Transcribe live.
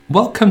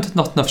Welcome to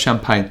Not Enough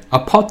Champagne, a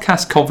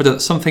podcast confident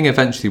that something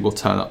eventually will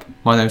turn up.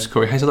 My name is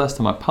Corey Hazelhurst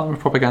and my partner of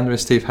propaganda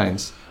is Steve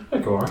Haynes.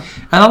 Hey Corey.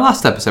 In our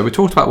last episode we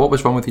talked about what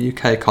was wrong with the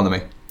UK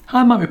economy.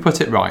 How might we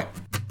put it right?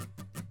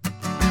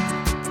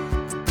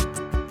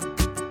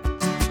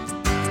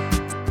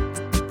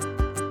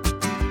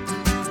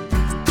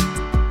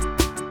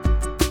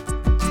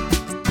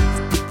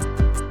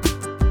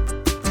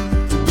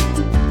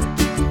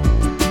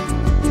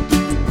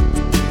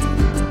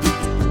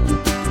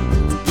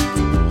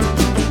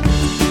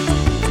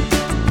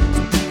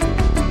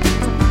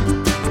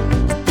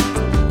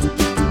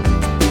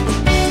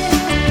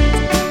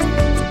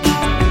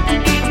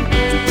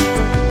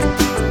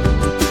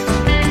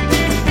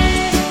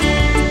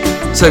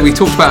 So we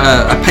talked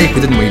about a paper,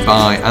 didn't we,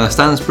 by Anna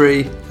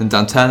Stansbury and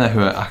Dan Turner,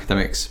 who are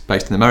academics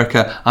based in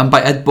America, and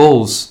by Ed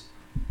Balls,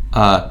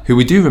 who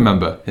we do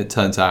remember, it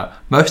turns out,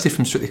 mostly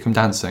from Strictly Come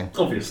Dancing.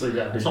 Obviously,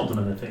 yeah, he's not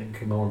done anything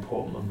more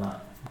important than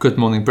that. Good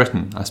Morning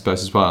Britain, I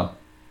suppose, as well.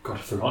 God,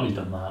 if they've only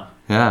done that.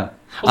 Yeah.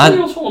 Wasn't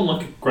he also on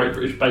like a Great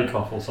British Bake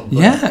Off or something?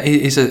 Yeah,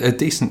 he's a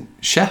decent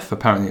chef,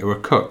 apparently, or a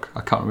cook. I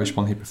can't remember which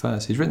one he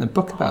prefers. He's written a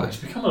book about it.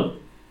 He's become a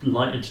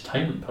light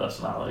entertainment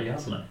personality,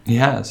 hasn't he? He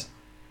has.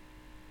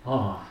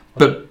 Oh.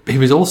 But he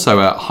was also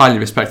a highly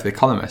respected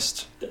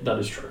economist. That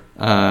is true.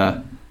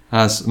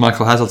 As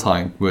Michael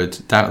Heseltine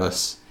would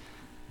doubtless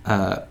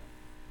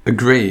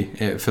agree,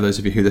 for those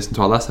of you who listened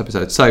to our last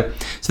episode. So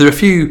there are a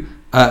few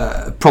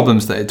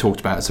problems that it talked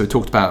about. So it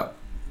talked about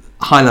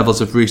high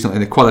levels of regional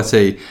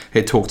inequality.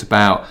 It talked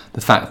about the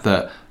fact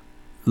that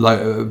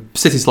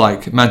cities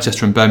like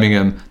Manchester and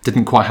Birmingham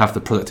didn't quite have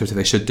the productivity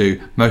they should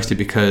do, mostly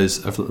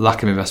because of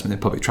lack of investment in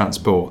public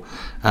transport.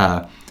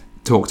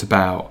 Talked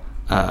about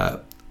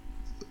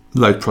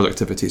low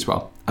productivity as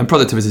well. And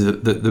productivity is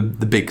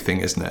the big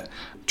thing, isn't it?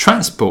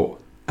 Transport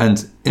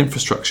and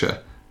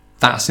infrastructure,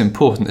 that's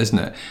important, isn't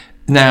it?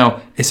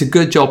 Now, it's a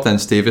good job then,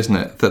 Steve, isn't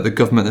it, that the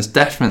government has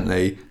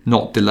definitely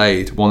not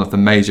delayed one of the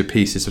major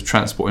pieces of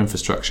transport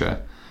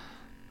infrastructure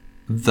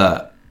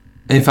that,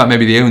 in fact,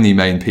 maybe the only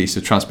main piece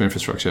of transport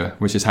infrastructure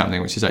which is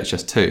happening, which is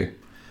HS2.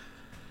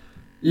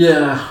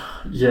 Yeah,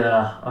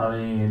 I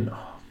mean,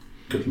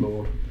 good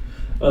Lord.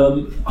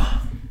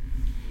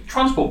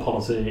 Transport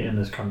policy in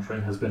this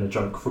country has been a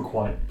joke for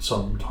quite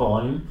some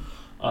time,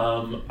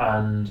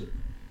 and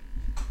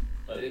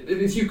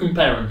if you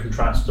compare and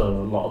contrast a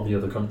lot of the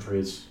other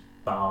countries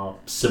that are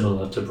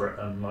similar to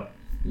Britain, like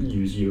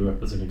use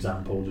Europe as an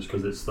example just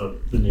because it's the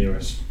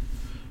nearest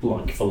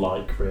like for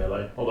like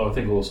really, although I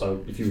think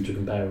also if you were to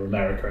compare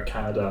America,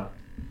 Canada,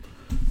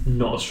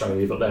 not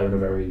Australia, but they're in a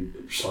very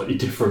slightly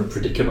different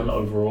predicament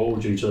overall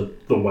due to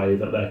the way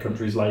that their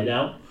country's laid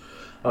out.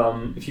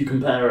 If you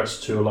compare us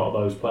to a lot of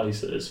those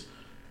places,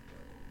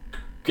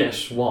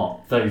 guess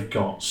what? They've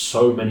got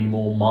so many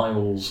more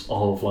miles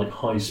of like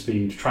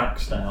high-speed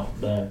tracks now.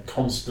 They're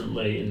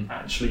constantly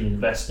actually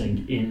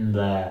investing in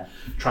their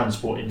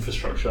transport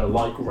infrastructure,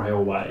 like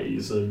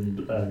railways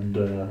and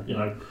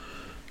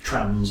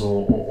trams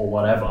or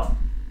whatever,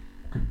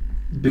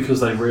 because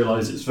they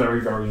realise it's very,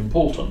 very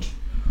important.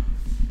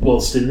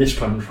 Whilst in this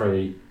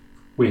country,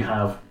 we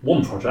have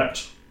one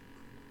project,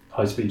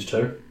 High Speed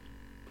 2,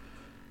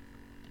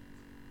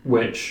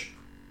 which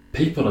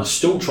people are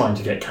still trying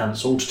to get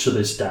cancelled to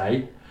this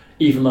day,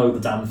 even though the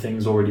damn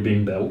thing's already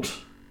been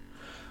built.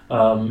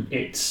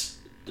 It's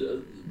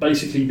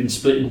basically been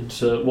split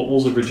into what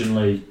was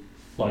originally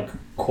like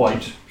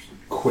quite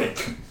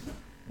quick,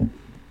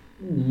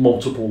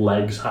 multiple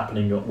legs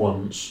happening at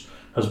once,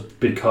 has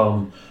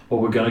become,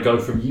 well, we're going to go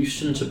from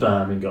Euston to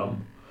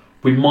Birmingham.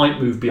 We might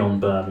move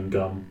beyond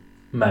Birmingham,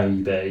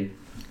 maybe.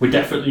 We're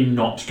definitely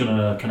not going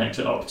to connect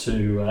it up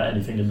to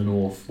anything in the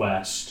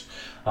northwest.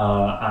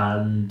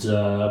 And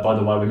by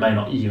the way, we may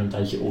not even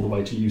take it all the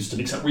way to Euston,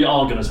 except we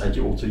are going to take it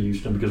all to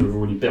Euston because we've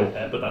already built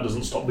it, but that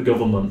doesn't stop the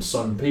government.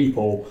 Some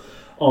people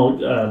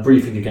are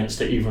briefing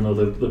against it, even though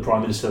the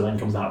Prime Minister then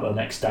comes out the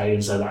next day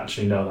and says,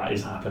 actually, no, that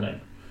is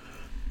happening.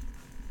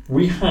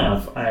 We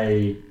have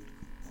a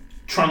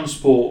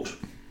transport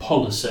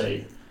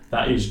policy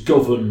that is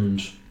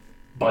governed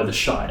by the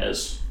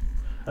shires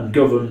and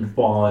governed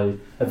by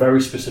a very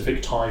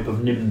specific type of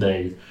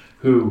NIMBY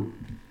who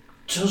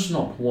does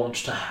not want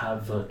to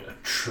have a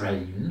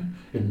train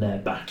in their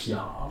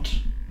backyard.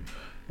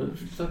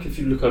 Like if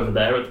you look over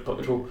there,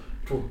 it'll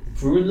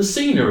ruin the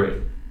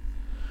scenery.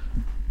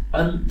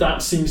 And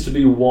that seems to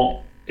be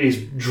what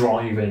is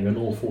driving an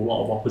awful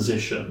lot of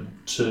opposition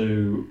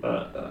to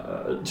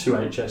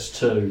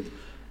HS2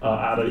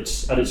 at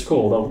its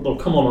core. They'll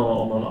come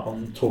on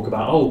and talk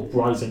about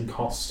rising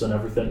costs and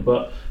everything,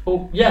 but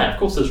well, yeah, of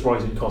course there's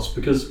rising costs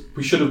because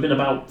we should have been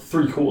about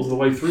 3/4 of the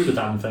way through the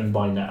damn thing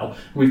by now.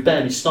 We've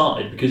barely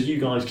started because you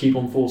guys keep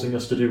on forcing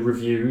us to do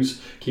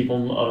reviews, keep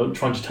on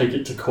trying to take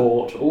it to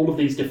court. All of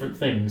these different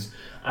things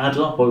add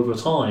up over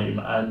time,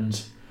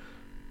 and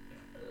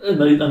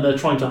they're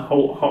trying to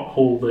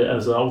hold it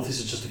as this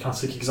is just a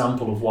classic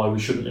example of why we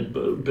shouldn't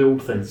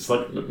build things. It's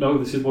like, no,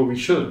 this is why we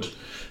should.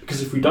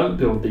 Because if we don't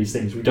build these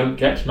things, we don't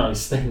get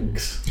nice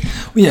things.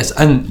 Well, yes,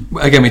 and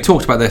again, we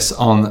talked about this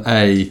on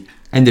a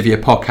end of year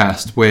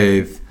podcast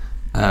with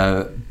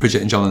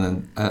Bridget and John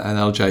and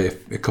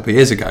LJ a couple of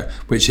years ago,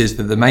 which is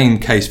that the main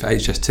case for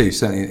HS2,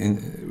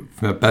 certainly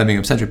from a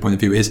Birmingham centric point of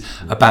view, is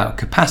about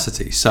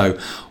capacity. So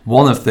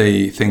one of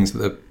the things that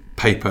the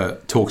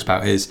paper talks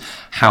about is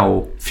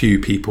how few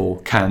people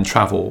can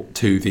travel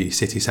to the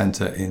city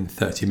centre in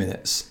 30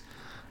 minutes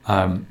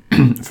from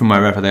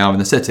wherever they are in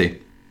the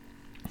city.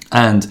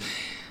 And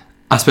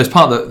I suppose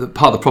part of the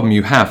problem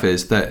you have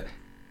is that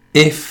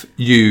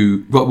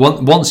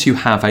once you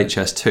have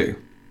HS2,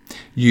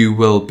 you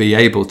will be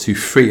able to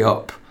free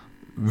up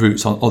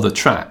routes on other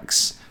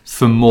tracks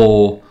for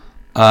more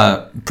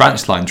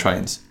branch line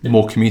trains,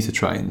 more commuter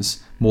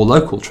trains, more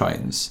local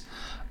trains.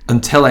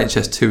 Until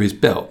HS2 is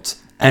built,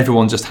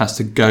 everyone just has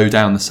to go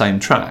down the same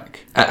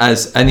track.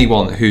 As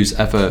anyone who's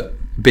ever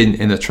been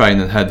in a train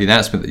and heard the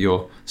announcement that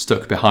you're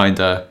stuck behind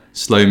a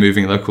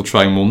slow-moving local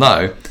train will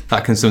know,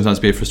 that can sometimes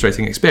be a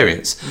frustrating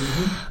experience.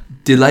 Mm-hmm.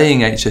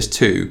 Delaying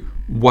HS2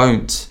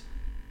 won't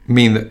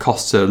mean that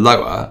costs are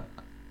lower.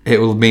 It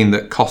will mean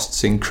that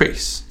costs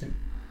increase.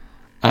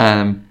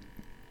 And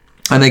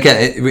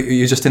again,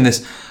 you're just in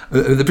this...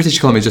 The British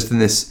economy is just in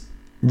this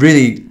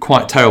really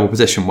quite terrible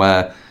position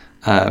where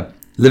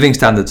living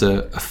standards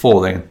are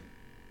falling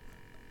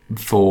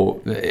for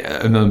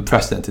an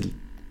unprecedented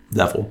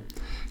level.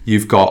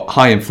 You've got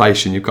high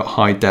inflation, you've got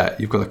high debt,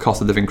 you've got a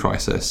cost of living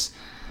crisis.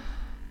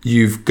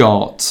 You've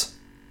got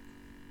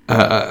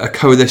a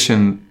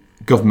coalition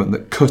government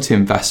that cut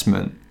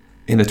investment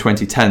in the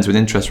 2010s when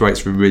interest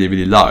rates were really,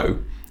 really low,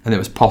 and it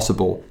was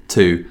possible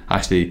to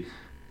actually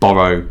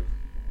borrow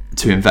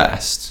to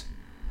invest.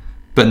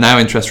 But now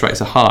interest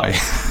rates are high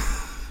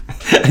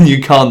and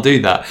you can't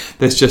do that.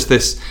 There's just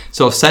this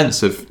sort of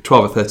sense of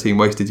 12 or 13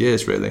 wasted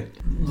years, really.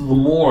 The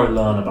more I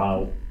learn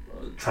about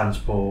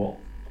transport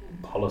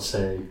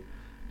policy,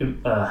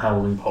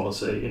 housing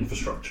policy,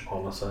 infrastructure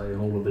policy, and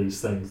all of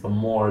these things, the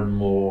more and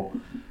more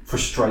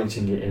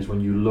frustrating it is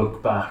when you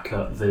look back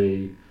at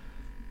the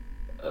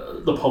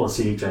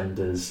policy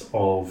agendas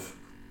of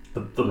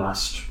the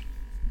last,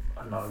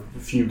 I don't know, a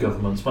few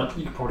governments. But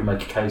you could probably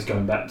make a case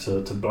going back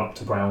to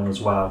Brown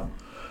as well,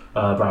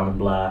 Brown and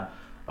Blair,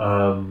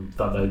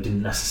 that they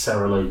didn't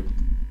necessarily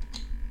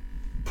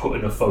put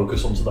enough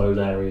focus onto those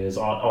areas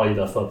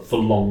either for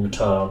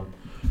long-term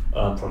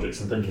projects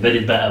and thinking. They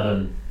did better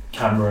than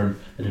Cameron,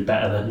 they did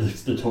better than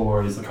the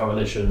Tories, the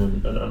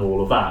coalition, and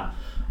all of that.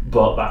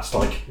 But that's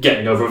like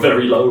getting over a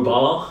very low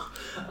bar,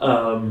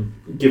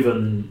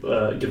 given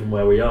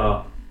where we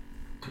are.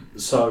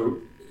 So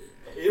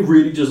it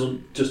really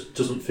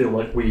doesn't feel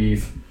like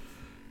we've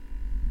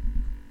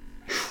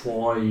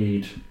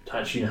tried to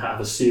actually have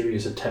a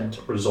serious attempt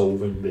at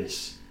resolving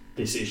this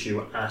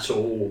issue at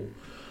all.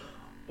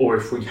 Or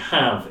if we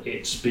have,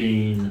 it's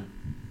been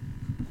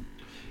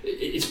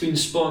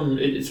spun.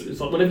 It's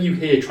like whenever you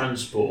hear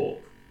transport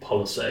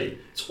policy,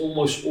 it's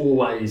almost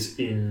always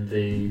in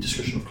the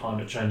discussion of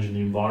climate change and the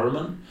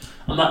environment,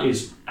 and that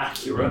is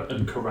accurate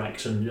and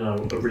correct, and a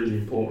really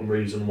important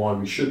reason why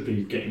we should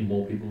be getting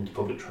more people into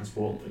public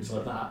transport and things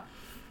like that.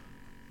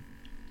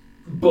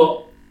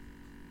 But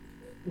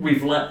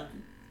we've let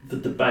the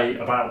debate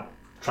about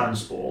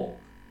transport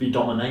be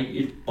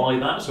dominated by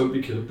that, so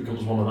it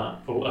becomes one of that,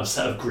 a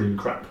set of green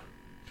crap,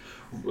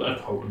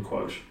 quote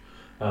unquote,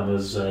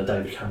 as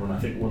David Cameron I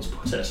think once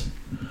put it,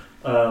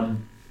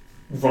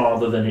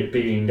 rather than it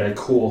being a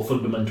core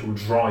fundamental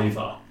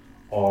driver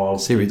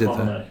of the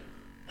economy.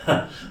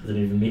 I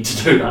didn't even need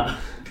to do that.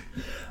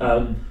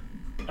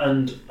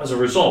 And as a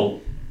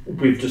result,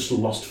 we've just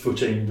lost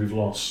footing, we've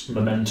lost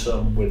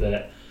momentum with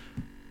it,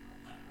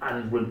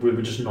 and we're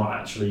just not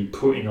actually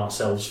putting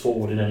ourselves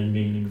forward in any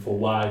meaningful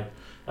way.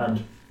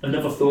 And I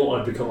never thought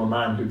I'd become a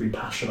man who'd be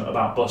passionate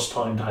about bus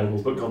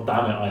timetables, but god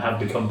damn it, I have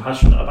become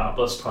passionate about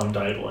bus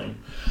timetabling.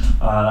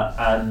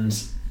 And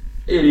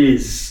it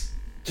is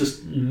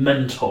just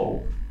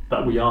mental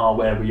that we are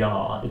where we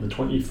are in the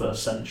 21st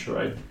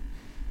century,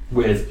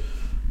 with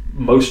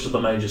most of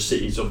the major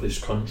cities of this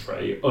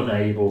country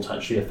unable to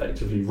actually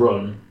effectively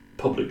run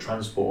public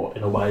transport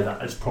in a way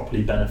that is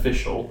properly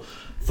beneficial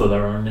for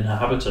their own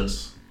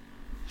inhabitants.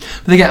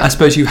 But again, I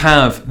suppose you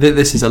have,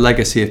 this is a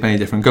legacy of many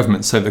different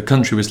governments. So the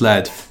country was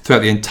led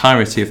throughout the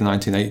entirety of the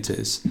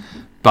 1980s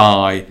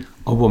by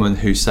a woman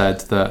who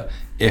said that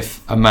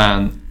if a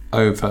man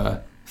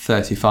over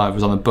 35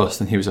 was on a bus,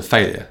 then he was a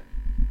failure.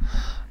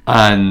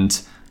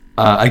 And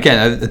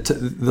again,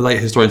 the late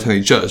historian Tony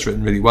Judd has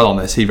written really well on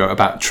this. He wrote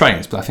about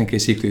trains, but I think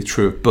it's equally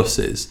true of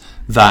buses,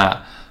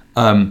 that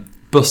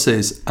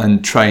buses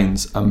and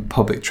trains and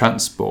public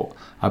transport,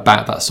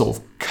 about that sort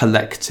of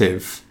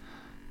collective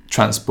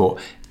transport,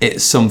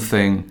 it's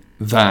something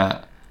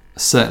that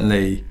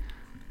certainly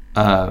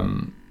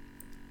the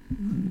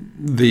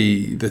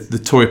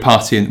Tory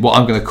party and what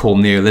I'm going to call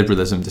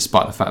neoliberalism,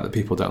 despite the fact that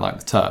people don't like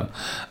the term,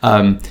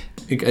 I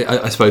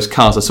suppose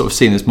cars are sort of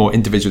seen as more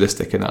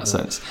individualistic in that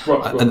sense,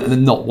 right.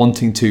 And not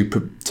wanting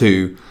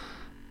to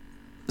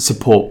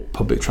support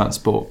public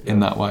transport in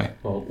that way.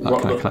 Well,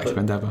 that kind of collective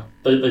endeavour.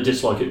 They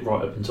dislike it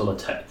right up until a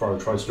tech pro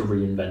tries to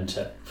reinvent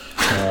it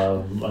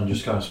and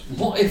just goes,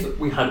 what if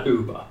we had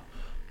Uber,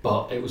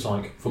 but it was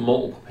like for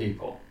multiple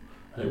people,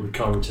 and it would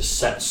go to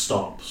set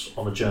stops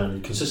on a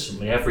journey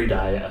consistently every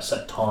day at a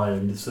set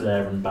time, it's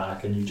there and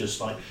back, and you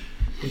just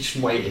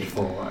waited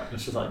for it.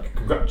 It's just like,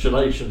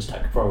 congratulations,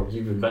 tech pro,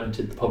 you've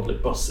invented the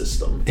public bus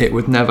system. It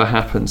would never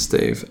happen,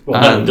 Steve.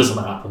 Well, no, it doesn't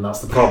happen. That's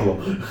the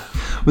problem.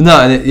 Well,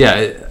 no, and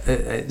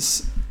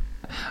it's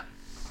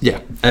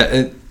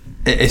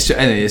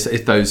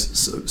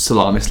those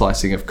salami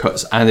slicing of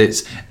cuts, and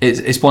it's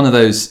one of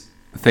those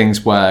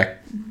things where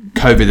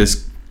COVID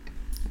is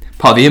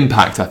part of the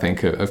impact, I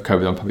think, of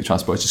COVID on public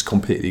transport. It's just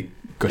completely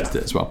gutted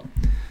it as well.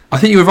 I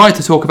think you were right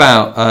to talk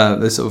about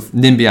the sort of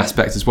NIMBY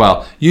aspect as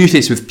well. Usually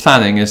it's with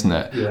planning, isn't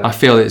it? Yeah. I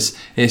feel it's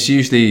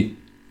usually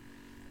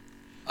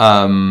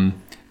a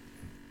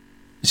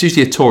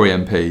Tory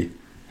MP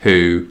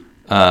who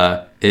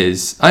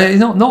is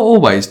not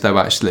always though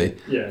actually,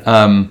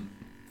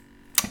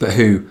 but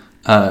who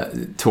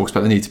talks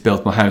about the need to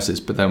build more houses,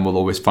 but then will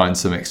always find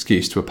some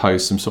excuse to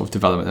oppose some sort of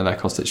development in their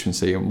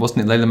constituency. And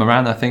wasn't it Layla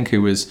Moran, I think,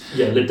 who was?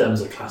 Yeah, Lib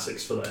Dems are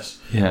classics for this.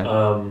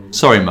 Yeah.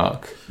 Sorry,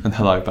 Mark, and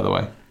hello, by the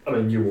way. I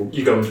mean,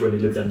 you go into any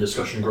Lib Dem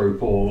discussion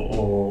group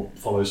or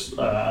follows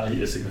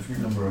a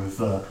significant number of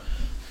Lib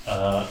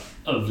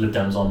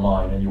Dems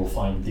online, and you'll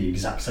find the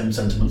exact same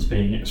sentiments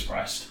being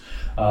expressed.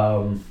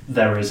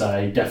 There is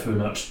a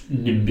definite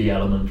NIMBY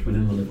element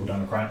within the Liberal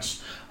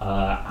Democrats,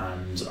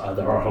 and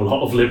there are a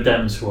lot of Lib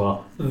Dems who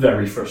are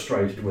very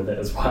frustrated with it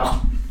as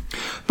well.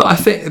 But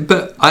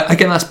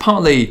again, that's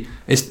partly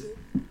I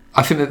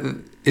think that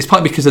it's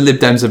partly because the Lib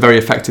Dems are very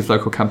effective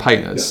local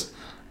campaigners,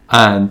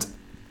 and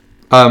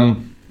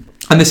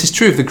this is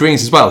true of the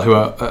Greens as well, who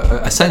are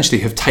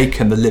essentially have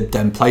taken the Lib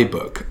Dem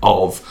playbook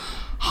of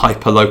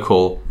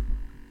hyper-local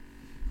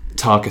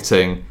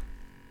targeting,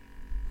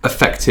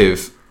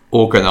 effective,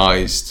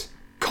 organised,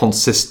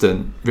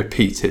 consistent,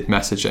 repeated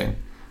messaging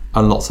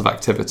and lots of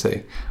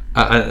activity,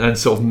 and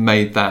sort of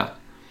made that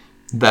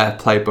their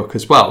playbook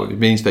as well. It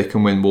means they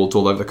can win wards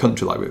all over the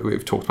country, like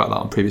we've talked about that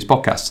on previous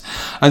podcasts.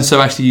 And so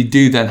actually you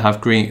do then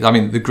have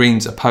the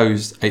Greens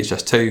opposed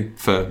HS2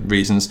 for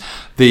reasons.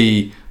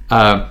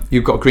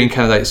 You've got Green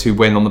candidates who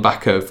win on the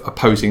back of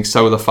opposing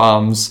solar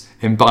farms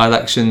in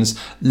by-elections.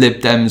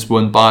 Lib Dems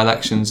won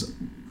by-elections.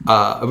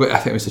 I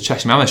think it was the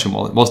Cheshire Amersham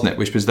one, wasn't it?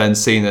 Which was then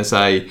seen as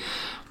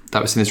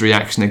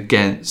reaction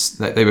against,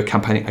 they were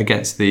campaigning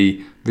against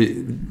the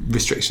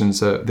restrictions,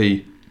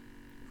 the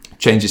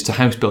changes to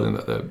house building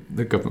that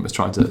the government was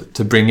trying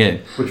to bring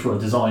in. Which were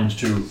designed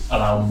to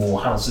allow more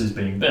houses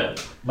being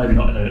built. Maybe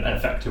not in an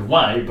effective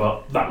way,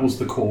 but that was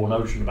the core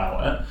notion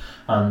about it.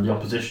 And the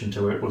opposition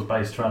to it was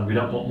based around, we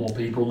don't want more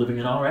people living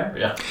in our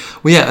area.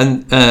 Well, yeah,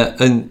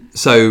 and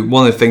so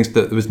one of the things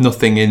that there was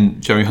nothing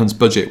in Jeremy Hunt's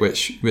budget,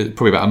 which was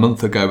probably about a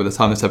month ago by the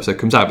time this episode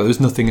comes out, but there was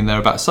nothing in there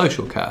about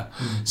social care.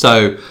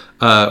 So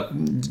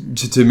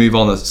to move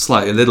on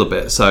slightly a little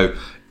bit, so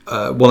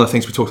one of the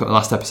things we talked about in the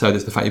last episode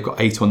is the fact you've got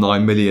 8 or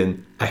 9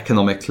 million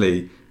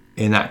economically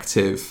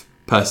inactive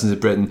persons in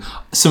Britain.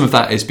 Some of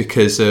that is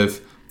because of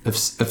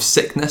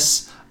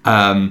sickness.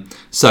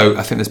 So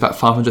I think there's about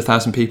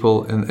 500,000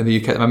 people in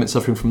the UK at the moment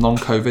suffering from long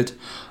COVID.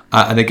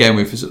 And again,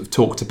 we've sort of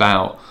talked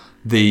about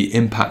the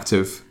impact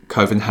of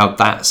COVID and how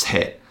that's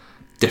hit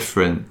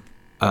different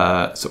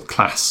sort of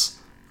class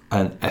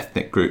and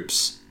ethnic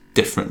groups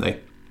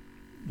differently.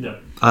 Yeah.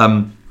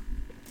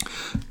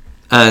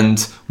 And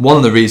one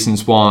of the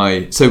reasons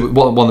why,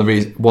 one of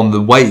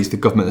the ways the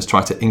government has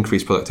tried to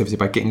increase productivity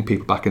by getting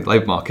people back into the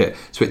labour market.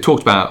 So it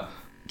talked about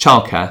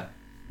childcare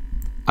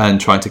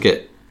and trying to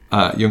get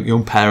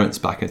young parents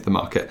back into the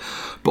market,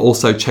 but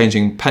also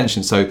changing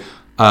pensions. So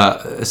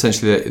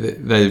essentially,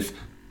 they've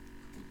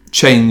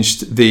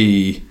changed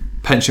the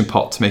pension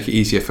pot to make it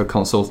easier for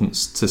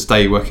consultants to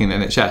stay working in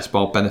the NHS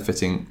while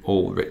benefiting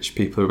all rich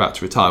people who are about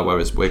to retire,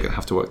 whereas we're going to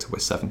have to work till we're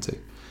 70.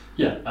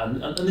 Yeah,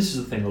 and this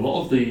is the thing. A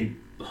lot of the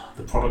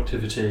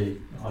productivity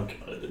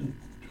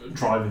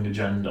driving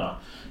agenda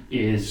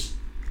is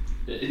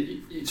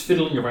it's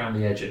fiddling around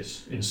the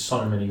edges in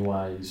so many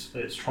ways.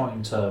 It's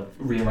trying to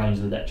rearrange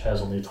the deck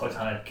chairs on the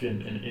Titanic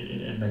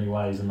in many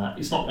ways, and that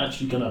it's not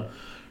actually going to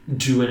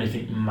do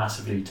anything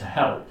massively to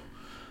help.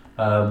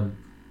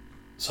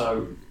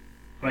 So,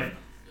 I mean,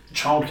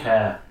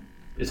 childcare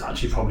is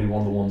actually probably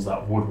one of the ones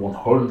that would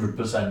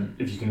 100%,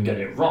 if you can get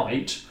it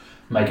right,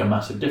 make a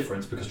massive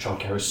difference, because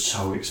childcare is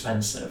so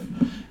expensive.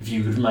 If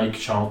you could make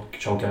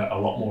childcare a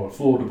lot more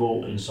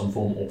affordable in some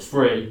form or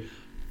free,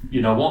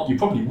 you know what? You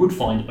probably would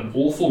find an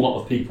awful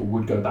lot of people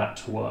would go back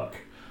to work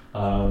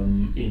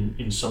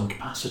in some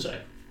capacity.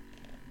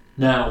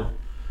 Now,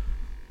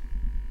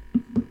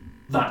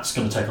 that's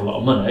going to take a lot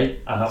of money,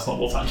 and that's not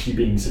what's actually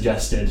being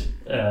suggested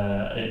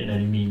in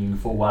any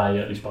meaningful way,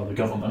 at least by the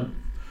government.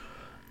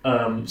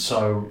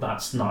 So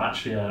that's not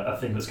actually a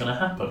thing that's going to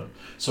happen.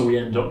 So we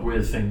end up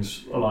with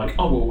things like,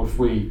 oh well,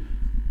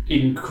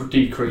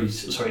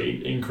 increase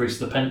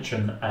the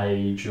pension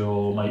age,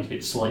 or make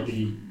it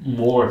slightly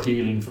more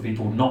appealing for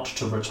people not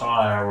to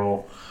retire,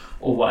 or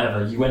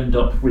whatever, you end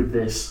up with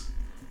this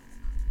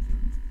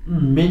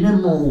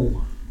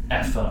minimal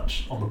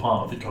effort on the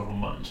part of the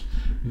government,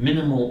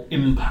 minimal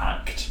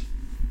impact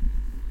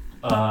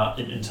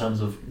in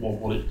terms of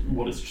what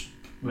it's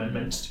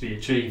meant to be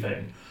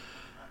achieving,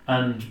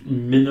 and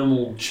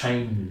minimal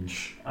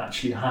change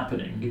actually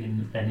happening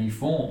in any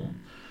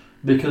form.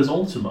 Because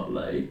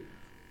ultimately,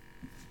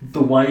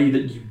 the way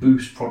that you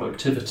boost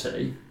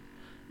productivity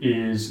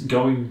is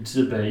going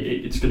to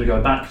be, it's going to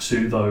go back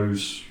to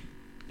those,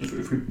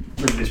 if we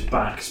bring this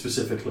back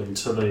specifically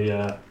to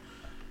the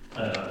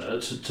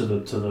to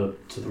the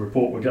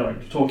report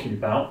we're talking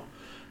about,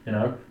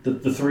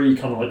 the three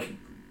kind of like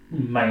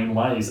main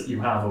ways that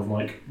you have of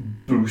like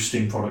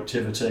boosting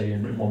productivity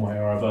in one way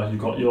or other. You've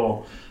got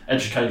your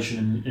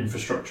education,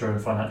 infrastructure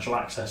and financial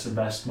access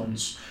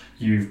investments.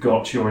 You've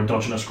got your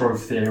endogenous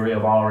growth theory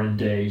of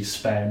R&D,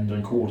 spend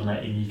and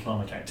coordinating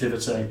economic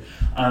activity.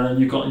 And then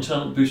you've got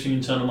boosting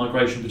internal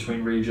migration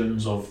between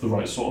regions of the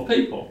right sort of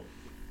people.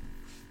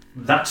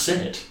 That's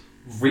it,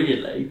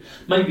 really.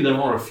 Maybe there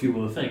are a few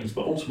other things,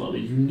 but ultimately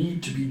you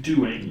need to be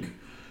doing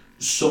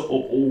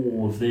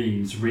all of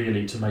these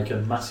really to make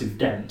a massive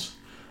dent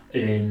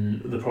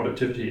in the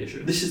productivity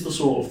issue. This is the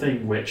sort of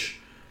thing which,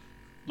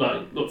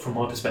 like, look, from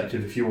my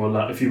perspective, if you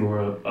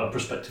were a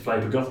prospective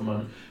Labour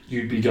government,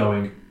 you'd be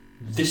going,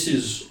 this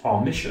is our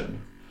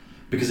mission,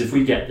 because if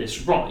we get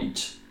this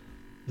right,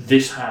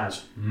 this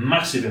has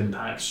massive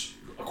impacts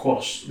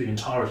across the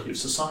entirety of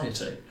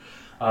society.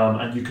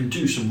 And you can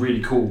do some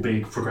really cool,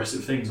 big,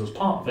 progressive things as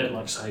part of it,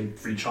 like, say,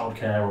 free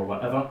childcare or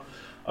whatever.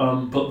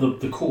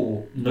 But the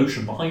core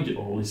notion behind it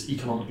all is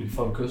economically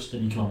focused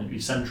and economically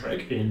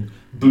centric in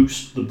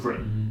boost the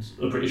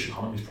British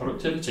economy's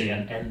productivity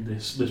and end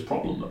this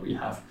problem that we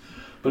have.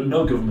 But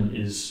no government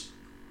is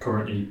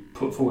currently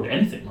put forward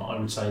anything that I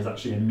would say is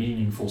actually a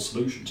meaningful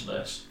solution to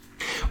this.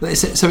 Well,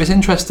 so it's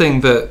interesting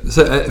that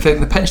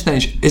the pension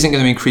age isn't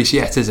going to increase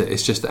yet, is it?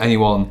 It's just that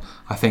anyone,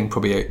 I think,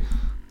 probably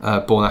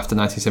born after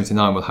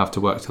 1979 will have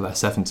to work till they're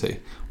 70,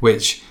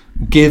 which,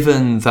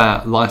 given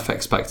that life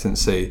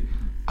expectancy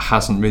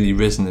hasn't really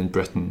risen in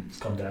Britain. It's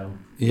gone down.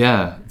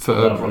 Yeah, for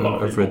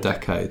over a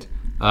decade.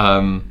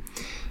 And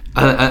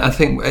I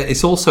think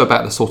it's also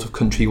about the sort of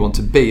country you want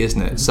to be,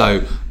 isn't it? Mm-hmm.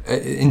 So,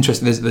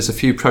 interesting, there's a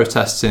few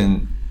protests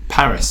in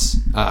Paris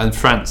and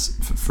France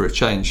for a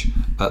change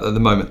at the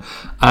moment.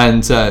 And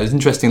it's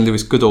interesting,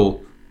 Lewis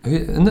Goodall,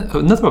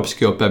 another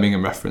obscure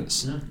Birmingham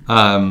reference,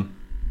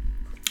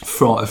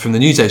 from the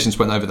news agents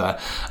went over there.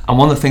 And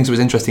one of the things that was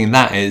interesting in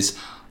that is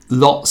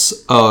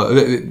lots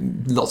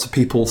of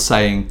people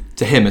saying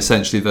to him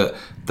essentially that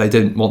they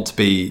didn't want to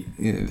be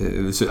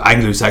the sort of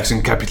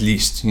Anglo-Saxon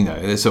capitalist,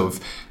 the sort of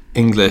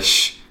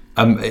English,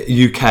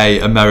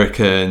 UK,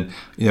 American,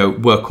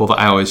 work all the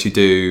hours you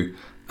do.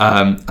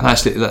 And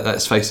actually,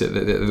 let's face it,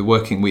 the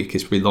working week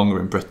is probably longer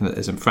in Britain than it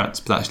is in France,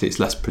 but actually it's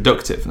less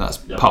productive, and that's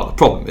part of the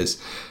problem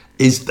is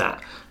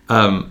that.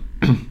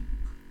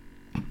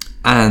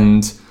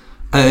 And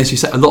as you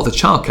said, a lot of the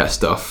childcare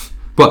stuff,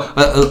 but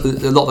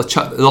a lot of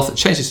the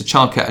changes to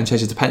childcare and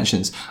changes to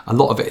pensions, a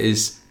lot of it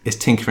is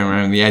tinkering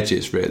around the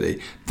edges,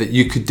 really, that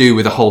you could do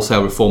with a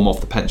wholesale reform of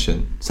the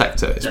pension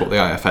sector, is what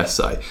the IFS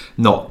say,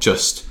 not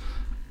just...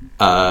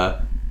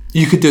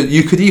 You could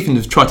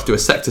even try to do a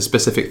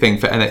sector-specific thing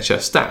for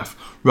NHS staff,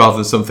 rather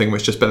than something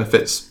which just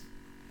benefits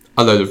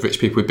a load of rich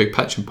people with big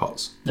pension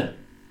pots. Yeah.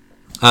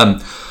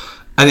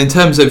 And in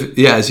terms of,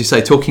 as you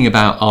say, talking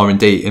about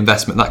R&D,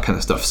 investment, that kind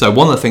of stuff. So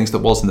one of the things that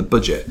was in the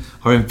budget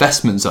are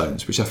investment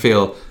zones, which I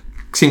feel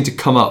seem to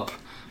come up.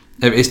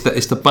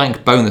 It's the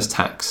bank bonus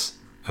tax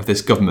of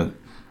this government.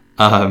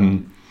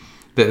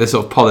 The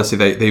sort of policy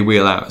they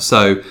wheel out.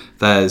 So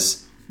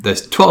there's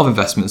 12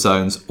 investment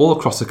zones all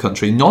across the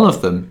country, none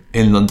of them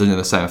in London in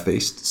the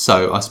southeast.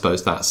 So I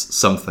suppose that's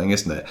something,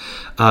 isn't it?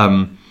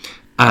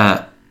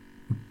 But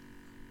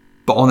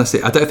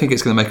honestly, I don't think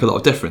it's going to make a lot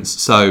of difference.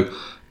 So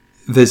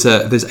there's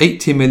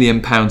 £80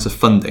 million of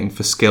funding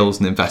for skills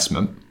and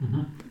investment.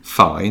 Mm-hmm.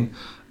 Fine.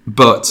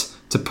 But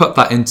to put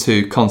that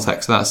into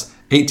context, that's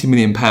 £80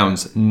 million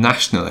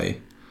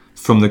nationally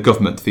from the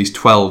government to these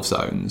 12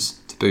 zones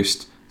to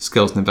boost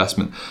skills and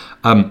investment.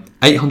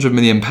 £800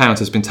 million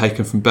has been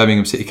taken from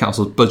Birmingham City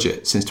Council's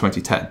budget since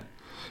 2010.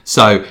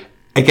 So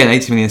again,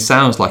 80 million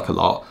sounds like a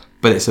lot,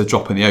 but it's a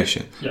drop in the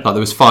ocean. Yeah. Like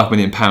there was £5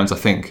 million, I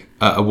think,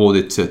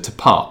 awarded to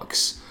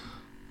parks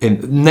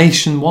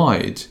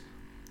nationwide.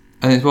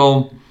 And you've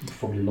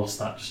probably lost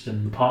that just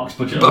in the parks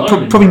budget. But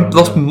probably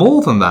lost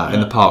more than that in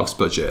the parks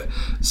budget.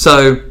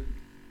 So,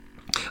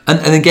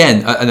 and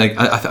again,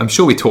 I'm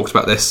sure we talked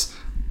about this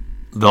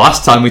the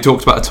last time we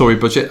talked about a Tory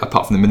budget,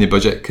 apart from the mini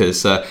budget,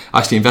 because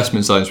actually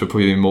investment zones were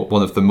probably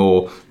one of the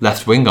more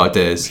left-wing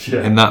ideas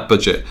in that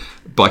budget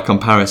by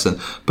comparison.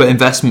 But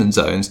investment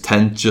zones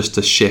tend just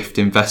to shift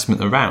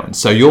investment around.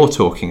 So you're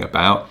talking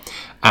about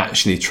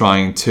actually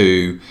trying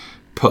to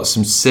put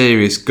some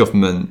serious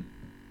government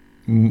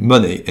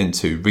money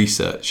into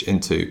research,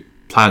 into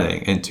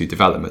planning, into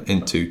development,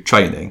 into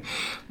training.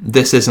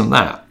 This isn't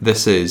that.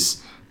 This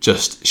is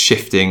just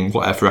shifting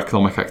whatever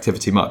economic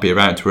activity might be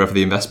around to wherever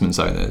the investment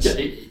zone is. Yeah,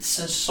 it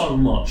says so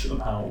much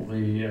about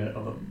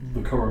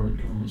the current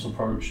government's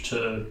approach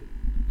to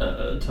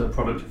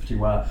productivity,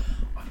 where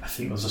I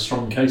think there's a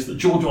strong case that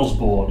George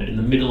Osborne, in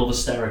the middle of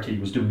austerity,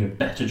 was doing a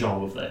better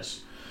job of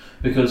this.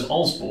 Because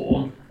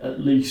Osborne,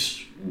 at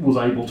least, was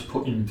able to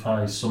put in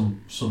place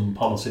some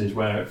policies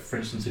where, for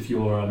instance, if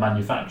you're a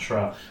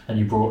manufacturer and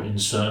you brought in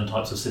certain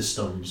types of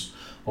systems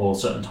or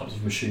certain types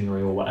of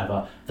machinery or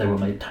whatever, they were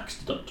made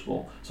tax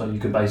deductible. So you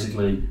could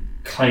basically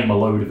claim a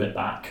load of it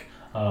back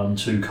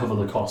to cover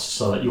the costs,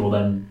 so that you're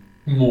then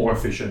more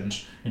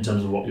efficient in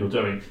terms of what you're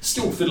doing.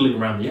 Still fiddling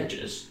around the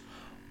edges,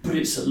 but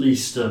it's at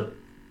least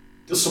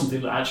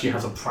something that actually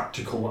has a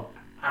practical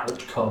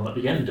outcome at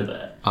the end of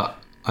it.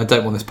 I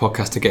don't want this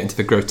podcast to get into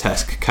the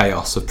grotesque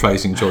chaos of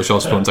praising George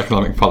Osborne's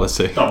economic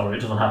policy. Don't worry,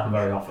 it doesn't happen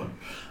very often.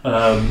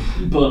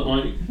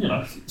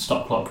 But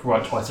stop clock,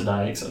 write twice a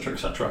day, etc.,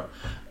 etc.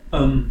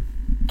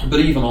 But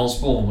even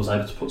Osborne was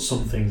able to put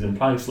some things in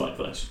place like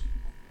this.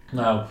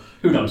 Now,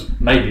 who knows?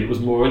 Maybe it was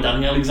more a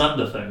Danny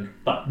Alexander thing.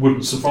 That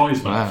wouldn't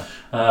surprise me. Wow.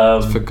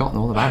 I've forgotten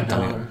all about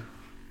Danny.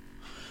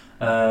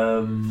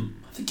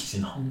 I think he's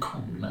in Hong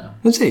Kong now.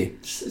 Is he?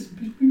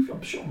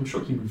 I'm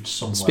sure he moved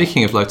somewhere.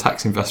 Speaking of low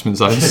tax investment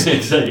zones.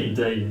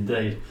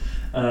 indeed.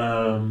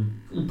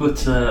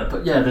 But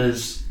yeah,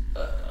 there's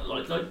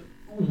like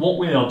what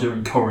we are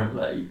doing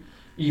currently,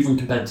 even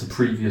compared to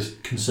previous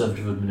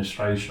Conservative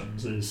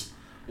administrations, is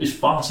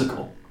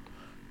farcical.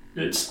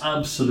 It's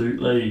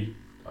absolutely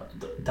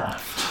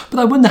daft.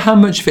 But I wonder how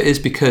much of it is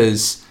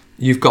because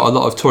you've got a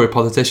lot of Tory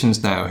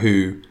politicians now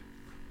who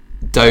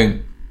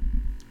don't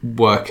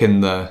work in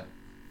the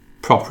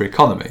proper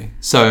economy.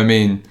 So, I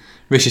mean,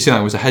 Rishi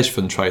Sunak was a hedge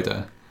fund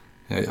trader.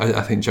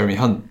 I think Jeremy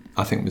Hunt,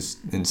 was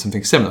in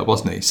something similar,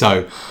 wasn't he?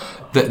 So,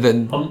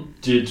 then Hunt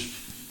did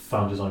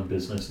found his own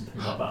business and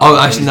things like that. Oh,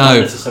 actually, no. Not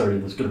necessarily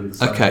there's going to be the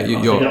same. Okay,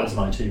 I think that was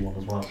an IT one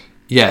as well.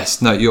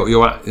 Yes, no,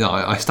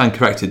 I stand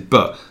corrected,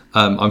 but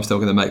I'm still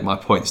going to make my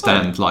point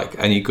stand like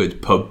any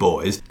good pub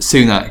boys.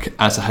 Sunak,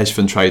 as a hedge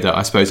fund trader,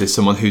 I suppose, is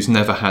someone who's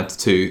never had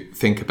to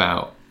think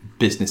about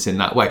business in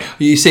that way.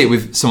 You see it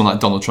with someone like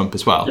Donald Trump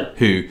as well,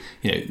 who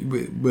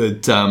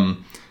would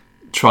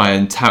try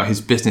and tout his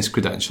business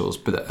credentials,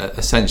 but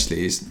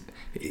essentially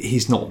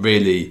he's not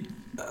really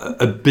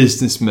a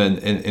businessman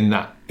in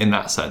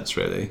that sense,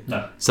 really.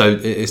 No. So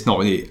it's not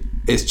really.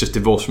 It's just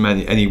divorced from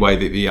any way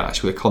that the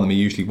actual economy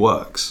usually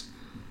works.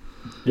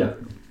 Yeah,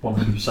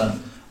 100%.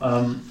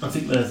 I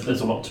think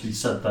there's a lot to be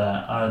said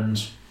there,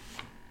 and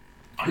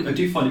I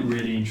do find it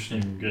really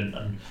interesting,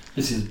 and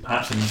this is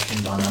perhaps an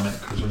interesting dynamic,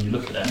 because when you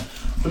look at it,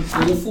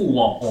 an awful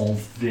lot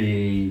of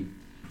the,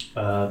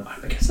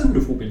 I guess they would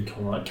have all been kind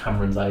of like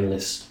Cameron's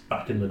A-list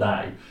back in the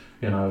day.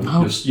 Your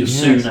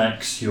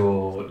Sunaks,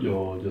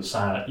 your the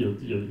Sages,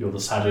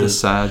 the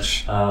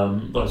Saj,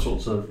 those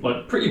sorts of,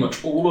 like, pretty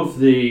much all of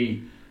the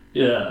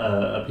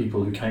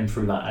people who came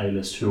through that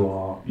A-list who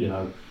are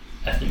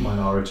ethnic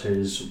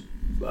minorities.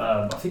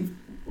 I think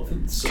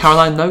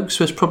Caroline Noakes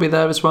was probably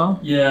there as well.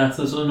 Yeah,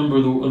 there's a number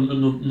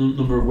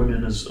of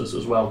women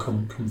as well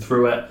come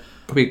through it.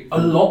 Probably a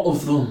lot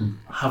of them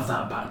have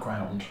that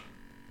background.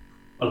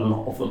 I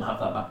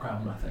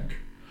think.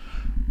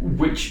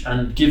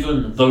 And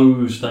given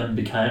those then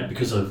became,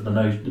 because of the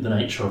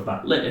nature of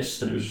that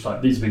list, and it was just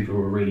like, these people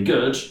who are really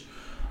good,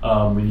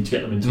 we need to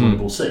get them into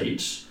winnable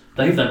seats.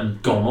 They've then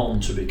gone on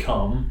to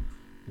become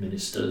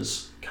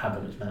ministers,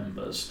 cabinet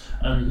members,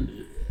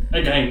 and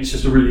again, it's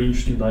just a really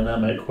interesting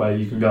dynamic where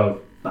you can go,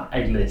 that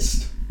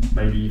A-list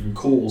maybe even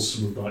cause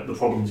some of the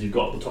problems you've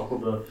got at the top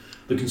of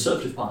the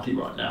Conservative Party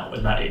right now,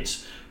 in that it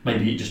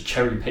just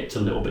cherry-picked a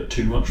little bit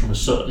too much from a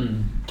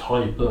certain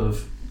type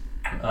of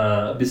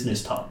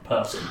business type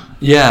person.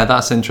 Yeah,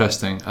 that's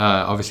interesting.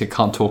 Obviously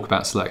can't talk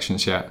about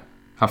selections yet.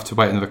 Have to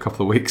wait another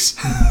couple of weeks.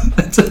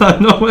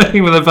 I'm not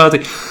working with a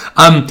party.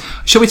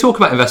 Shall we talk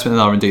about investment in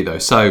R&D though?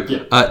 So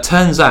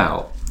turns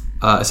out,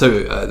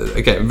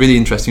 again, really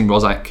interesting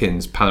Ros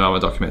Atkins Panorama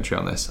documentary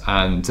on this,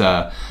 and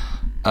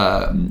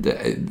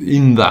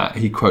in that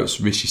he quotes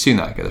Rishi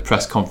Sunak at a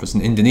press conference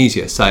in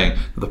Indonesia saying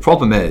that the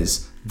problem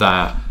is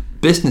that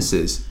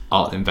businesses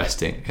aren't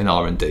investing in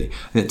R&D.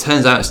 And it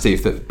turns out,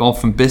 Steve, that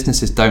often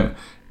businesses don't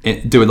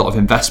do a lot of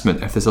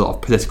investment if there's a lot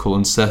of political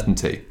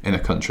uncertainty in a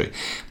country.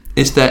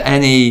 Is there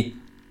any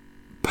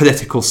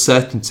political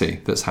certainty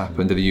that's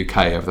happened in the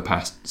UK over the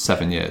past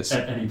 7 years?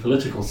 Any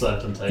political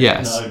certainty?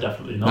 Yes. No,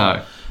 definitely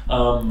not. No.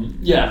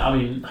 I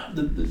mean,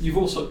 you've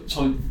also...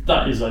 So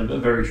that is a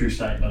very true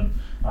statement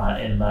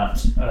in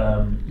that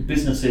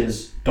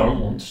businesses don't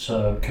want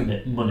to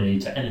commit money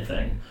to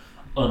anything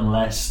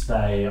unless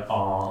they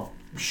are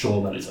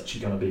sure that it's actually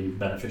going to be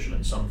beneficial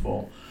in some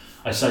form.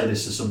 I say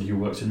this as somebody who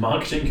works in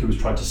marketing, who has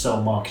tried to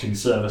sell marketing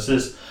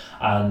services,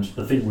 and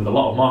the thing with a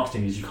lot of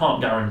marketing is you can't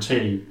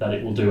guarantee that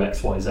it will do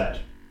X, Y, Z.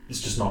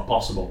 It's just not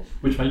possible,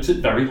 which makes it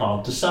very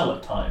hard to sell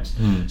at times.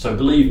 So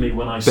believe me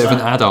when I say... Bit of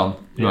an add-on,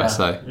 you might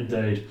say.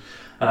 Indeed.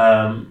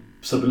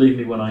 So believe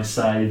me when I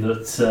say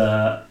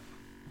that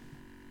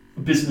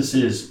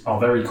businesses are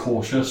very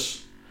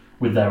cautious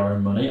with their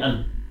own money,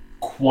 and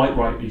quite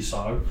rightly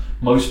so.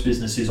 Most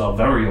businesses are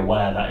very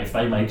aware that if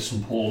they make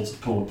some poor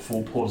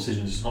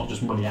decisions, it's not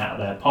just money out of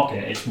their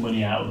pocket, it's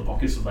money out of the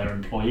pockets of their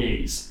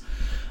employees.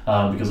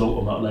 Because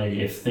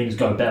ultimately, if things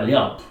go belly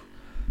up,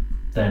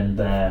 then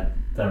their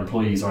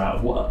employees are out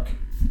of work.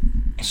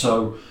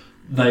 So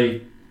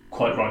they,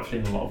 quite rightfully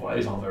in a lot of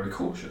ways, are very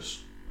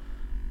cautious.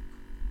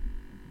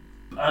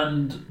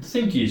 And the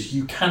thing is,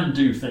 you can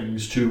do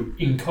things to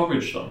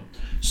encourage them.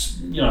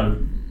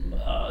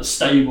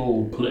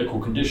 Stable political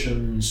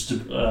conditions,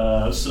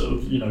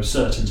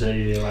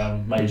 certainty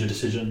around major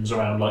decisions,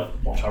 around like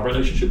what our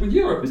relationship with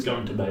Europe is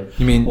going to be.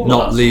 You mean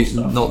not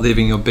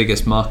leaving your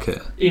biggest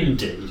market?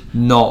 Indeed.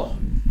 Not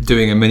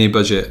doing a mini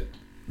budget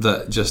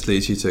that just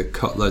leads you to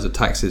cut loads of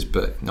taxes,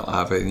 but not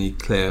have any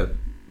clear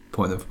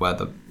point of where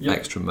the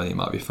extra money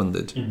might be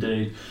funded.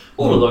 Indeed.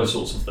 All of those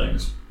sorts of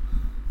things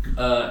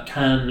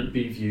can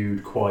be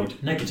viewed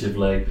quite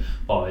negatively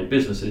by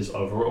businesses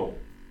overall.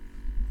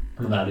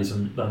 And that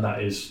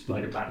is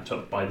like backed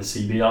up by the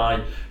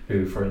CBI,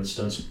 who, for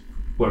instance,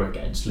 were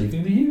against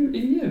leaving the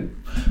EU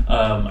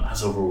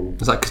as a rule.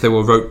 Is that because they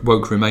were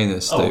woke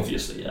Remainers, Steve? Oh,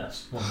 obviously,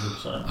 yes,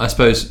 100%. I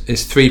suppose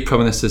it's 3 Prime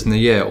Ministers in a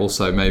year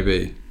also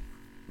maybe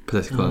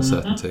political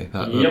uncertainty.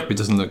 It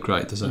doesn't look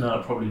great, does it? No,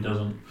 it probably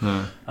doesn't.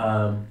 No.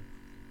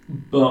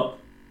 But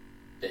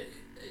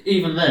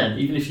even then,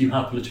 even if you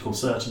have political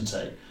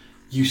certainty,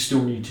 you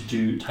still need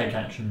to take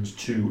actions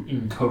to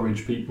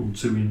encourage people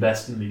to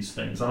invest in these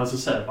things. And as I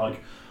said,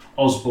 like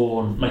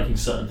Osborne, making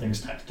certain things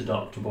tax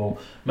deductible,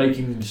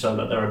 making so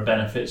that there are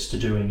benefits to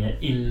doing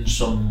it in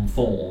some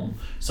form,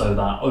 so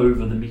that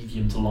over the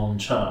medium to long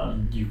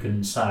term, you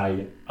can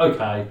say,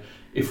 okay,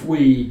 if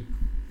we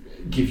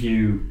give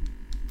you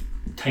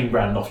 10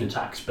 grand off your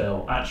tax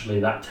bill,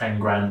 actually that 10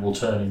 grand will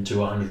turn into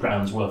 100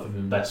 grand's worth of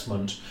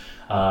investment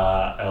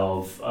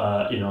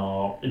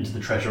into the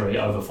treasury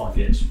over 5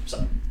 years.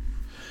 So,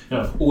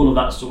 all of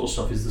that sort of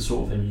stuff is the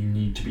sort of thing you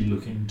need to be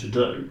looking to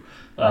do,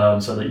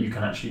 so that you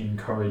can actually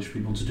encourage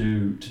people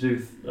to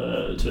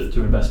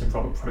invest in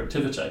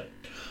productivity.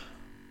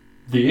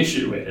 The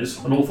issue is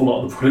an awful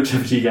lot of the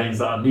productivity gains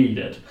that are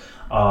needed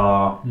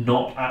are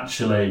not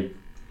actually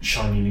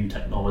shiny new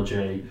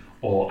technology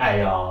or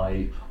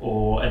AI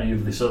or any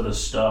of this other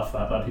stuff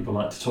that people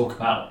like to talk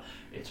about.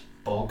 It's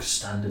bog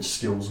standard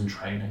skills and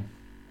training.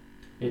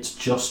 It's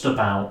just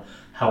about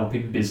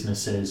helping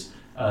businesses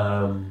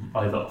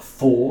either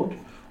afford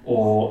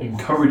or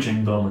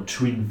encouraging them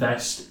to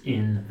invest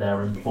in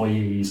their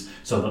employees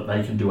so that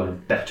they can do a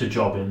better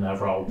job in their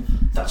role.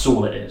 That's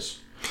all it is.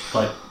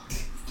 Like,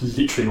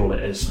 literally all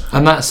it is.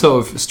 And that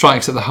sort of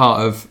strikes at the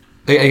heart of,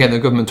 again, the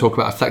government talk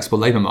about a flexible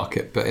labour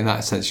market, but in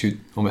that sense you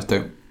almost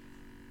don't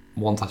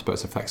want, I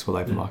suppose, a flexible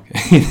labour market.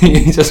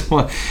 You just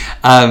want...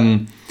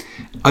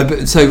 what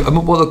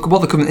the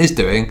government is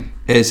doing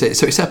is it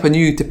set up a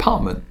new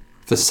department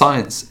for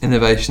science,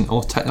 innovation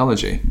or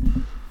technology,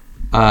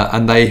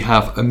 and they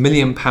have £1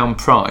 million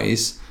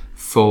prize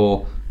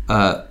for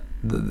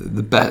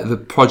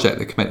the project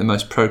that can make the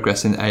most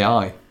progress in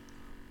AI,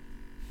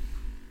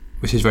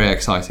 which is very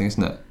exciting,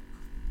 isn't it?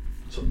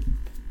 So,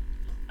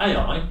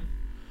 AI,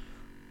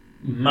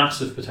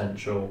 massive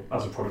potential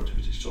as a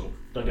productivity tool,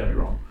 don't get me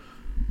wrong,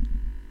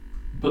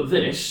 but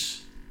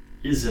this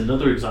is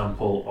another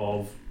example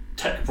of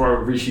tech bro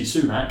Rishi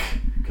Sunak,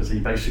 because he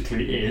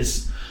basically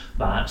is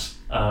that.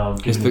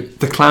 It's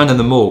the clown in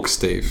the morgue,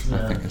 Steve.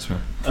 Yeah. I think that's right.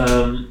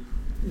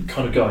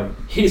 Kind of going,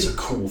 here's a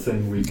cool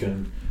thing we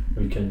can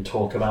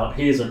talk about.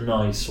 Here's a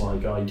nice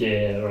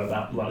idea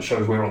about that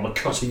shows we're on the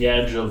cutting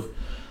edge of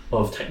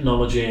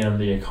technology and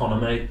the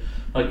economy.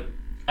 Like,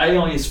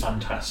 AI is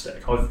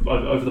fantastic. I've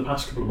over the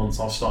past couple of months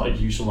I've started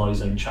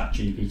utilising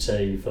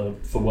ChatGPT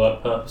for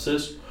work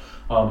purposes.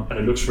 And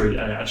it looks really,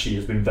 and it actually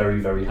has been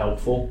very, very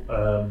helpful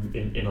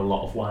in a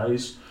lot of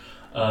ways.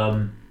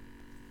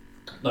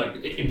 Like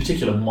in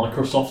particular,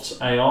 Microsoft's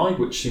AI,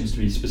 which seems to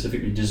be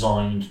specifically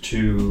designed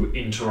to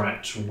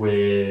interact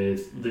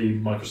with the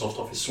Microsoft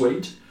Office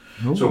suite.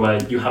 Ooh. So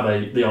where you have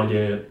the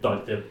idea,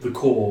 like the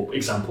core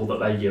example that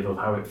they give of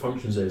how it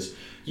functions is,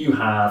 you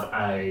have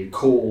a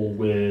call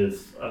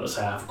with, let's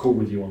say I have a call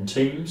with you on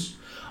Teams.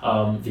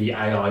 The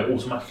AI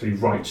automatically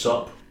writes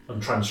up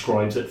and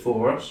transcribes it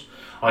for us.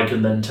 I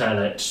can then tell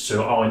it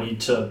to, I need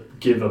to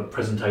give a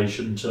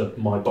presentation to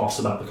my boss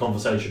about the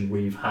conversation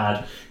we've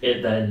had.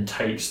 It then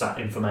takes that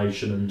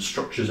information and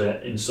structures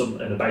it in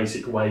a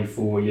basic way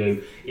for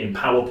you in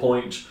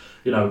PowerPoint.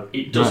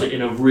 It does it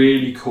in a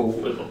really cool.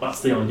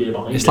 That's the idea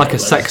behind it. It's like a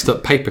sexed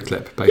up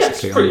paperclip, basically.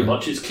 Yes, pretty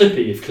much. It's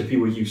Clippy if Clippy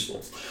were useful.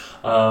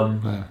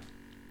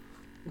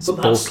 It's a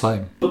bold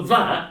claim.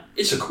 But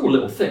it's a cool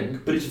little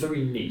thing, but it's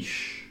very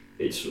niche.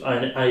 It's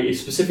a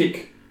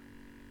specific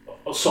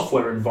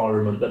software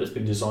environment that it's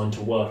been designed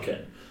to work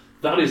in.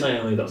 That is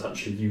AI that's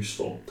actually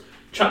useful.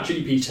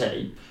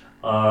 ChatGPT,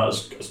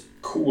 as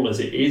cool as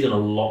it is in a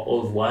lot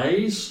of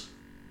ways,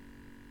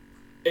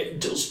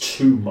 it does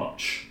too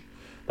much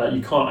that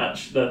you can't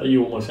actually, that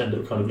you almost end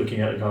up kind of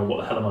looking at it and going,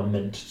 what the hell am I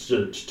meant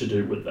to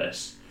do with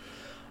this?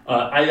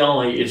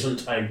 AI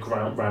isn't a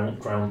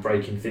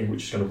groundbreaking thing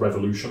which is going to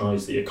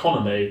revolutionise the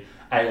economy.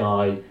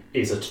 AI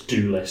is a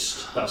to-do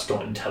list that's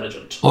got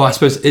intelligent. Or I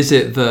suppose, is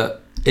it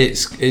that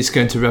it's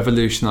going to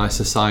revolutionise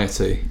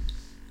society?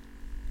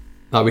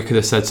 Like we could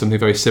have said something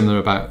very similar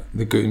about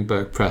the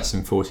Gutenberg press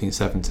in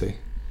 1470.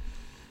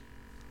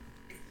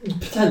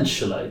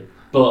 Potentially,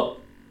 but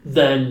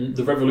then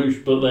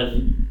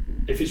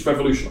if it's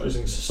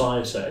revolutionising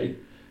society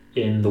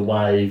in the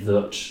way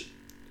that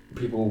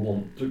people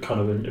want to kind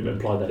of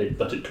imply that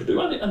it could do,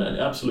 and it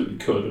absolutely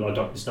could, and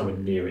it's nowhere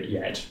near it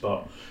yet,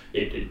 but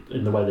it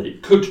in the way that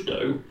it could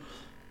do,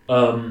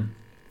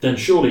 then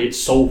surely it's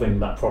solving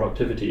that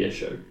productivity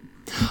issue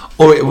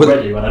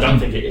already, and I don't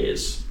think it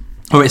is.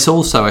 Or it's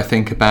also, I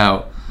think,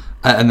 about,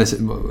 and this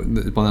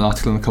one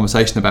article in the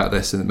conversation about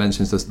this, and it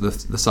mentions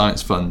the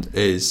Science Fund,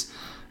 is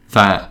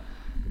that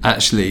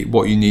actually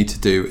what you need to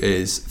do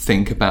is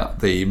think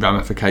about the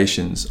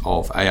ramifications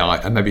of AI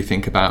and maybe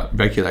think about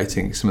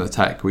regulating some of the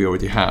tech we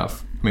already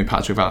have. I mean,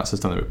 Patrick Vallance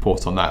has done a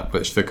report on that,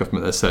 which the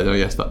government has said, oh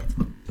yes,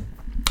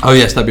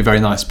 that'd be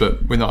very nice,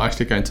 but we're not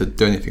actually going to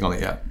do anything on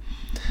it yet.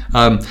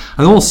 And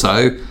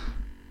also,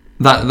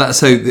 that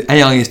so the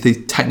AI is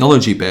the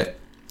technology bit,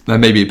 there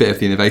may be a bit of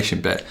the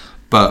innovation bit,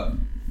 but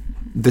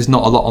there's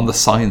not a lot on the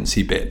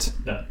sciencey bit.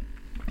 No.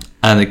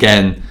 And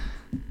again,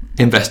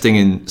 investing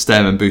in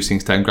STEM and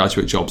boosting STEM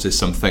graduate jobs is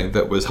something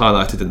that was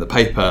highlighted in the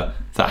paper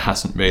that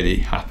hasn't really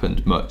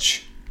happened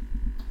much.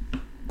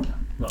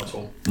 Not at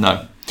all.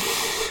 No.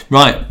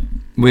 Right,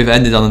 we've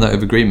ended on a note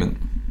of agreement.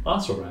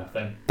 That's a rare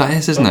thing. That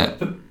is, isn't it?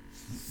 But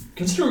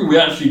considering we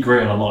actually agree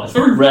on a lot, it's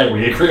very rare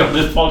we agree on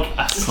this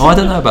podcast. Oh, I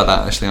don't know about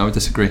that, actually. I would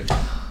disagree.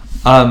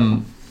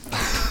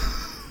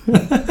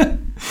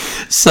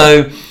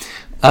 So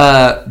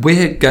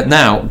we're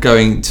now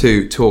going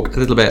to talk a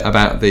little bit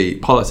about the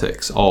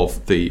politics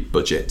of the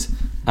budget,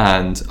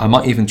 and I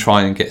might even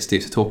try and get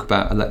Steve to talk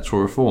about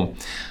electoral reform.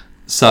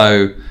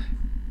 So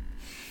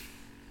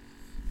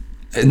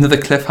another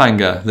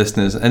cliffhanger,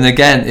 listeners. And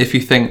again, if you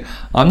think,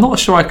 I'm not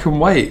sure I can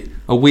wait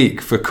a week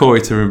for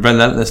Corey to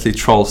relentlessly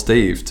troll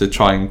Steve to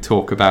try and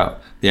talk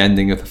about the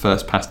ending of the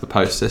first past the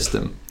post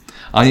system,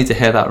 I need to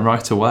hear that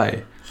right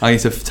away. I need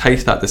to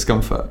taste that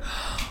discomfort.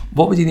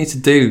 What would you need to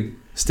do,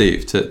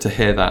 Steve, to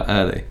hear that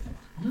early?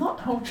 I'm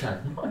not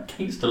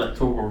against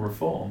electoral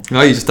reform. No,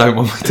 you just don't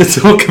want me to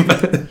talk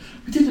about it.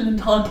 We did an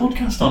entire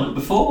podcast on it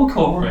before,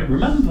 Corey,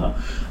 remember?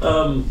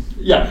 You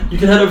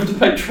can head over to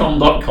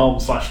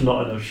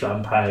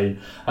patreon.com/notenoughchampagne,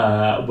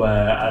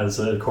 where,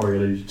 as Corey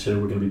alluded to,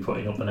 we're going to be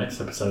putting up the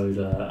next episode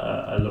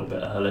a little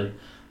bit early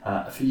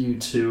for you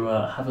to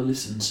have a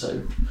listen.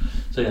 So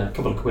yeah, a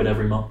couple of quid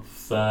every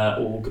month.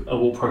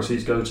 All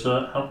proceeds go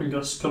to helping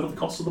us cover the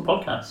cost of the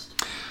podcast.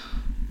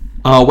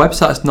 Our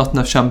website's Not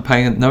Enough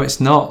Champagne. No,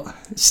 it's not.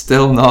 It's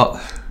still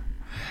not.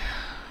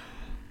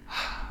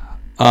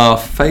 Our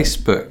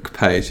Facebook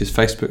page is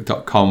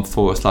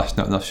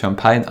facebook.com/Not Enough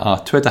Champagne. Our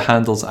Twitter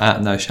handles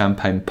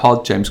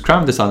 @NoChampagnePod. James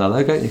Cram designed our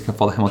logo. You can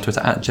follow him on Twitter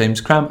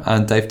 @JamesCram.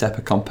 And Dave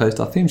Depper composed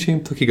our theme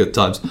tune, Plucky Good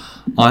Times.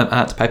 I'm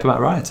 @Paperback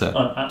Rioter.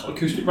 I'm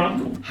 @Acoustic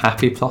Radical.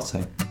 Happy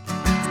plotting.